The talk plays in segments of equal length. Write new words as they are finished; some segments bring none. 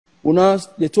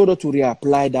They told us to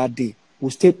reapply that day. We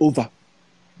stayed over.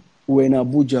 We were in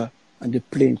Abuja and the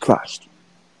plane crashed.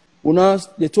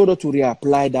 They told us to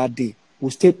reapply that day. We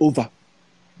stayed over.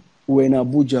 We were in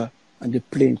Abuja and the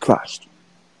plane crashed.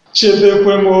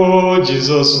 Chebekwemo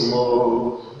Jesus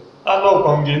mo,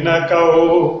 alokonginaka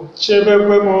o.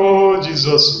 Chebekwemo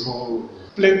Jesus mo,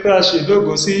 plane crash you don't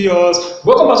go see us.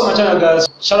 Welcome back to my channel, guys.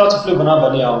 Shout out to Flavor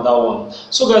Navani on that one.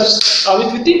 So, guys,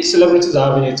 if you think celebrities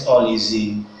are having it all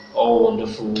easy, all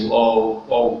wonderful,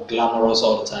 all glamorous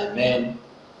all the time, man,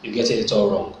 you're getting it all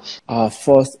wrong. Our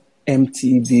first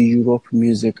MTV Europe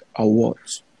Music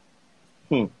Awards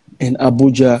in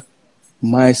Abuja.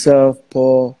 Myself,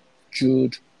 Paul,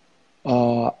 Jude,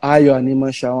 Ayo Anima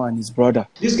Shawa and his brother.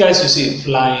 These guys you see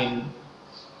flying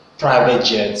private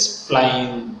jets,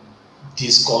 flying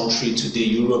this country today,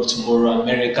 Europe tomorrow,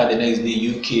 America the next day,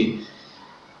 UK.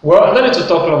 Well, I don't need to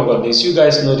talk long about this. You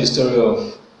guys know the story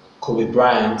of Kobe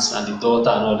Bryant and the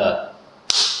daughter and all that.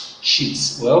 Shit.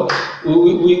 Well,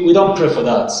 we don't pray for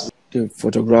that. The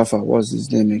photographer, what's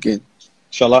his name again?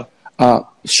 Shola.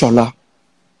 Shola.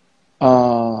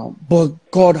 But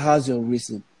God has a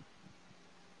reason.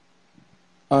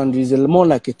 And it's more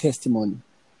like a testimony.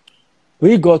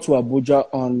 We got to Abuja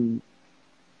on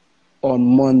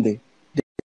Monday.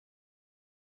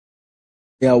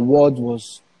 The award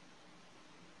was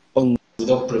on. We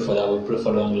don't pray for that. We pray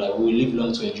for long life. We live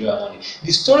long to enjoy our money.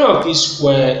 The story of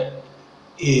P-Square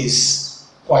is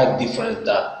quite different.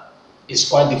 That is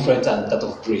quite different than that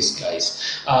of Grace,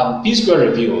 guys. P-Square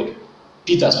revealed.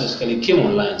 Peter specifically came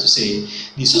online to say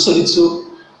the so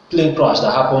plane crash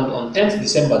that happened on 10th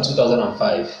December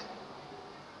 2005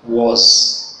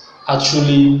 was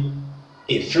actually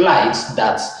a flight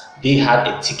that they had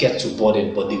a ticket to board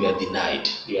it, but they were denied.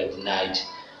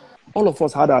 All of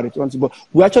us had our return to board.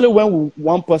 We actually went with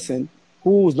one person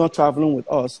who was not traveling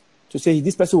with us to say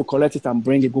this person will collect it and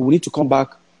bring it, but we need to come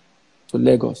back to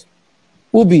Lagos.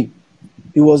 Ubi,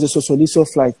 it was a Sosoliso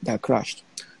flight that crashed.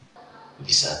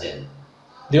 Visa then.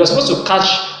 They were supposed to catch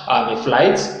a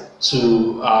flight to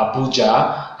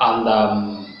Abuja, and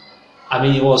I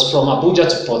mean it was from Abuja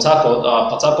to Port Harcourt,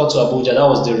 Port Harcourt to Abuja. That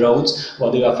was the route.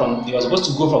 But they were supposed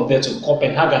to go from there to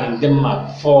Copenhagen in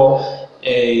Denmark for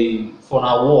an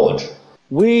award.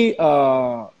 We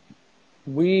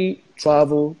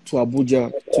traveled to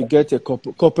Abuja to get a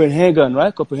Copenhagen,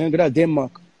 right? Copenhagen,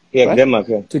 Denmark. Yeah, right? Denmark.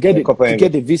 Yeah. To get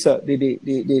the visa,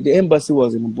 the embassy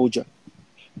was in Abuja.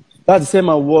 That's the same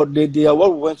award. The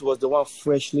award we went to was the one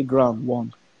Freshly Ground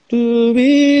won.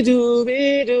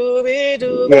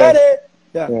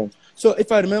 Yeah. So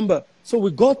if I remember, so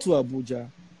we got to Abuja.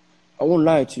 I won't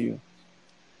lie to you.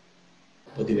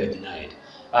 But they were denied.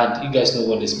 And you guys know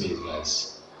what this means,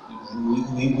 guys.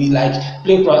 We like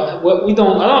play. Well, I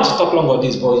don't have to talk long on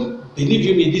this, but believe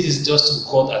you me, this is just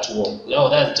God at work. No,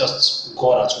 that's just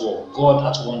God at work. God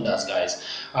at wonders, guys.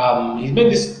 He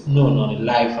made this known on a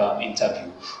live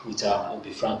interview with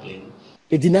Obi Franklin.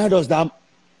 They denied us that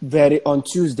on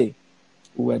Tuesday.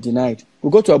 We were denied. We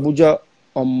go to Abuja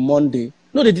on Monday.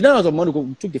 No, they denied us on Monday.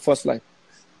 We took the first flight.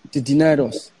 They denied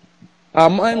us. Our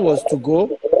mind was to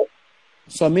go,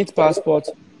 submit passport,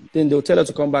 then they'll tell us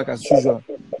to come back as usual.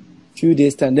 Few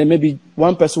days time, then maybe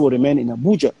one person will remain in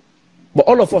Abuja. But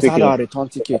all of us had our return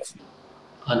tickets.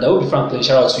 And I will be Franklin,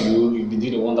 shout out to you. You've been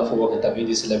doing a wonderful work interviewing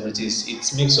these celebrities.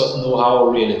 It makes us know how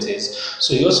real it is.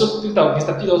 So he also picked up,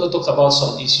 Mr. Pete also talks about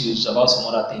some issues, about some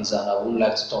other things, and I wouldn't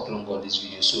like to talk long on this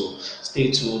video. So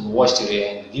stay tuned, watch till the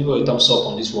end, give a thumbs up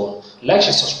on this one, like,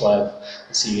 share, subscribe,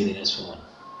 and see you in the next one.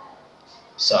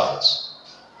 Out.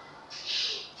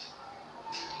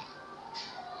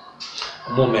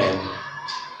 Moment,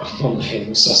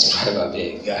 subscribe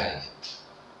again, guy.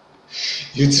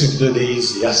 YouTube not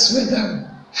easy, I swear down.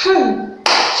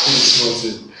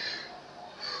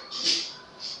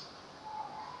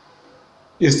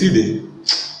 You still there?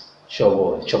 Sure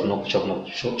boy, chop knock.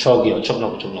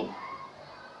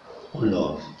 Oh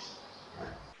love.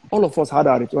 All of us had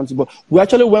our return to board. We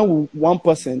actually went with one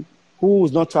person who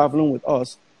was not traveling with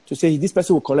us to say this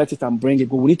person will collect it and bring it,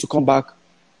 but we need to come back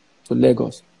to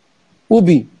Lagos.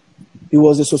 Ubi, it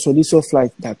was a Sosoliso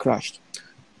flight that crashed.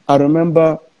 I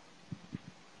remember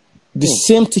the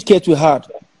same ticket we had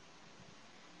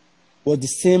was the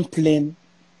same plane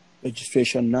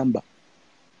registration number.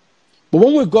 But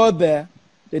when we got there,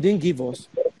 they didn't give us.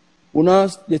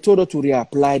 They told us to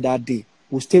reapply that day.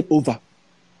 We stayed over.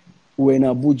 We were in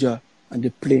Abuja and the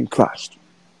plane crashed.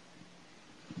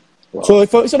 Wow. So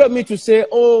instead of me to say,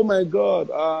 oh my God,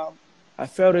 I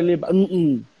felt really bad.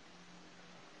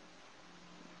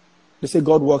 They say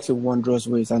God works in wondrous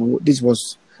ways, and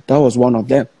that was one of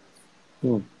them.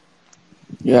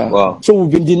 Yeah. Wow. So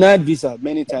we've been denied visa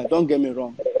many times. Don't get me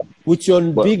wrong. With your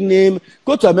big name,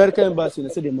 go to American embassy and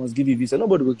they say they must give you visa.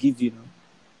 Nobody will give you.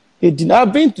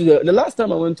 I've been to the last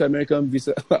time I went to American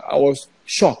visa, I was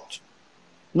shocked.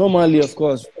 Normally, of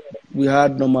course, we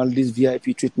had this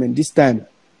VIP treatment. This time,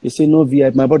 they say no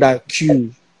VIP. My brother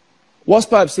queue. What's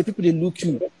part say people they look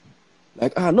you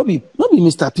like not be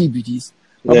Mr. P be this.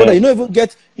 My brother, you don't even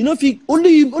get if you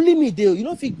only me there.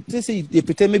 If they say they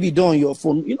pretend maybe don't on your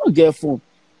phone, you don't get a phone.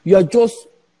 You are just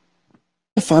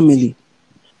a family.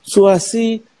 So I've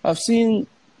seen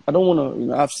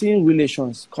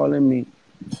relations calling me,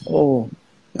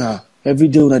 every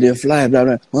day when they fly, blah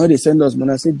blah. When they send us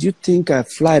money, I said, do you think I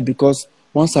fly because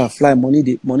once I fly, money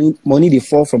they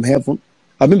fall from heaven?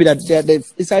 Or maybe that they're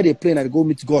inside a plane, I go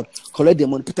meet God, collect the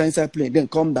money, put it inside plane, then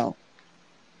come down.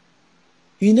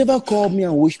 You never called me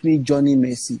and wish me Johnny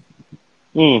Mercy.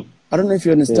 I don't know if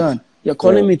you understand. You're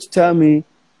calling me to tell me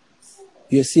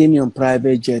you're seeing me on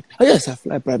private jet. Oh, yes, I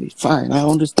fly private. Fine, I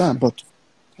understand. But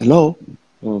hello?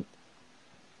 No,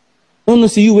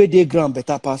 see you where they ground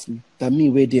better pass me than me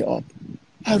where they up.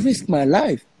 I risk my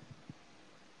life.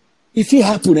 If it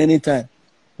happen anytime.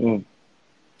 You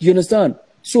understand?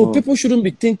 So people shouldn't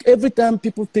be every time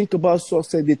people think about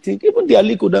success, they think, even the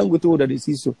Aliko Dangote that they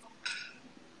see so.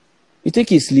 You think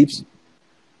he sleeps?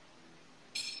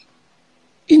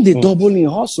 In the doubling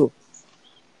hustle.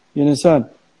 You understand?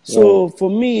 So for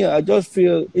me, I just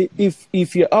feel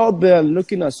if you're out there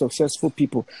looking at successful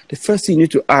people, the first thing you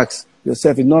need to ask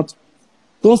yourself is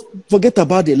don't forget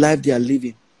about the life they are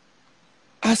living.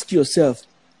 Ask yourself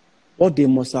what they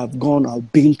must have gone or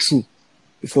been through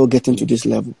before getting to this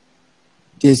level.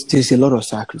 There's a lot of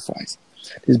sacrifice.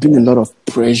 There's been a lot of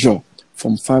pressure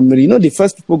from family. The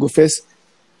first people go first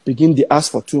begin to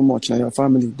ask for too much in your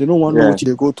family. They don't want to know what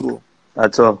they go through.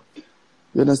 At all.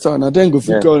 You understand? And then go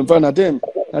figure in front of them.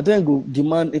 And then go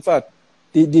demand. In fact,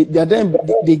 they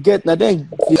get. And then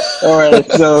all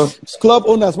right. So club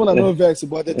owners want to know vex,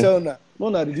 but they tell them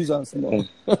no, they do something.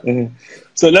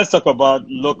 So let's talk about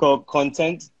local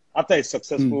content. After a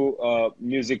successful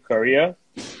music career,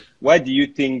 why do you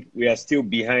think we are still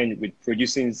behind with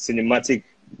producing cinematic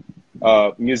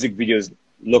music videos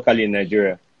locally in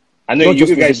Nigeria? I know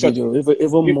you guys shot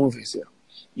even movies. Yeah.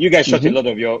 You guys shot a lot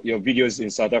of your videos in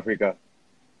South Africa,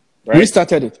 right? We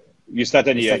started it. You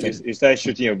started you started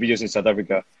shooting your videos in South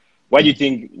Africa. Why do you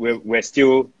think we're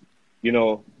still,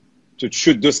 to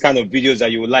shoot those kind of videos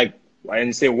that you would like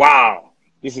and say, wow,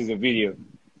 this is a video?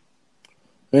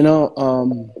 A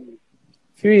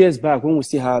few years back when we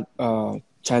still had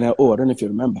Channel O, I don't know if you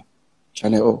remember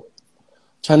Channel O.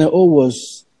 Channel O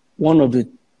was one of the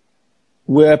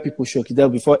where people showcased that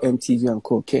before MTV and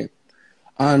Co came.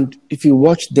 And if you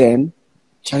watch then,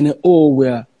 Channel O,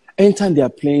 where anytime they are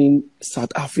playing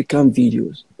South African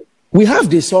videos, we have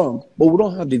the song, but we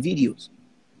don't have the videos,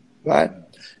 right?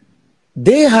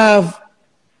 They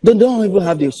don't even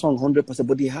have the song 100%,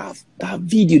 but they have that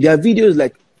video. Their video is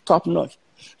like top notch.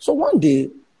 So one day,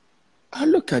 I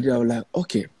look at it, I was like,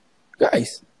 okay,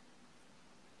 guys,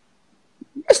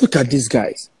 let's look at these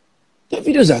guys. Their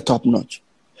videos are top notch.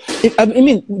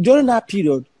 During that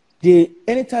period,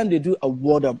 anytime they do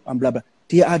award and blah blah,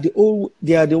 they are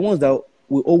the ones that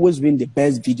will always win the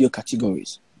best video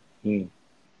categories,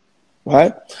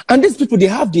 right? And these people, they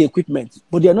have the equipment,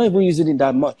 but they are not even using it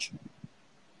that much.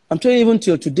 I'm telling you, even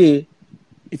till today,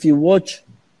 if you watch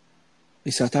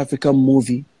a South African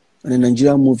movie and a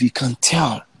Nigerian movie, you can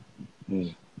tell.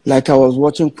 Like I was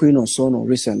watching Queen of Sono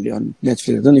recently on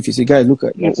Netflix. I don't know if you see, guys,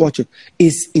 watch it.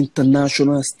 It's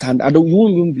international standard. You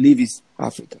won't even believe it's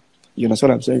Africa. You know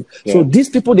what I'm saying? Yeah. So these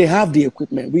people, they have the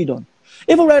equipment. We don't.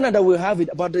 Even right now that we have it,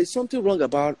 but there's something wrong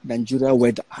about Nigeria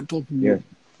weather. I don't know. Yeah.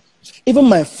 Even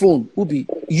my phone, Ubi,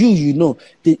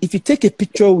 if you take a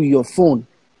picture with your phone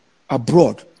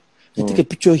abroad, you take a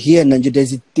picture here in Nigeria,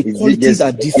 the qualities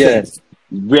are different.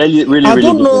 Yeah. Really, I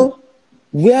don't know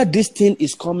where this thing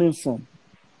is coming from.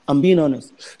 I'm being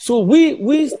honest. So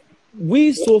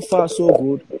we so far so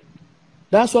good.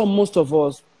 That's why most of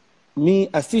us,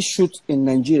 I still shoot in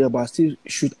Nigeria, but I still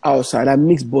shoot outside. I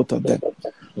mix both of them.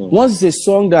 Once it's a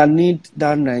song that need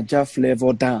that Niger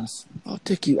flavor dance, I'll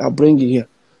take it. I'll bring it here.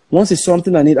 Once it's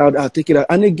something I need, I'll take it out.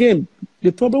 And again,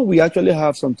 the problem we actually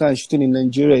have sometimes shooting in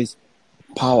Nigeria is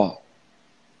power,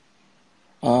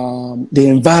 the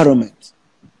environment.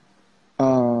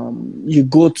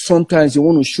 Sometimes you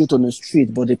want to shoot on the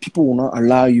street, but the people will not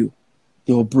allow you.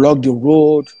 They will block the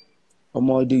road.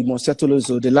 They must settle it.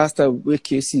 So the last time where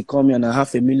KC come here and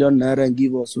 $500,000 naira and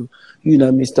give us,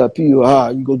 Mr. P, you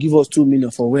go give us 2 million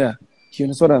for where? You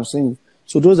know what I'm saying?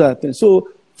 So those are things. So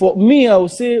for me, I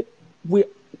would say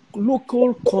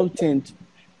local content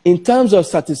In terms of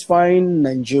satisfying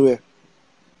Nigeria,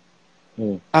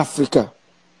 Africa,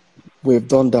 we've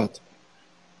done that.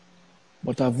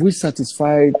 But have we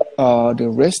satisfied the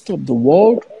rest of the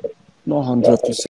world? Not 100%.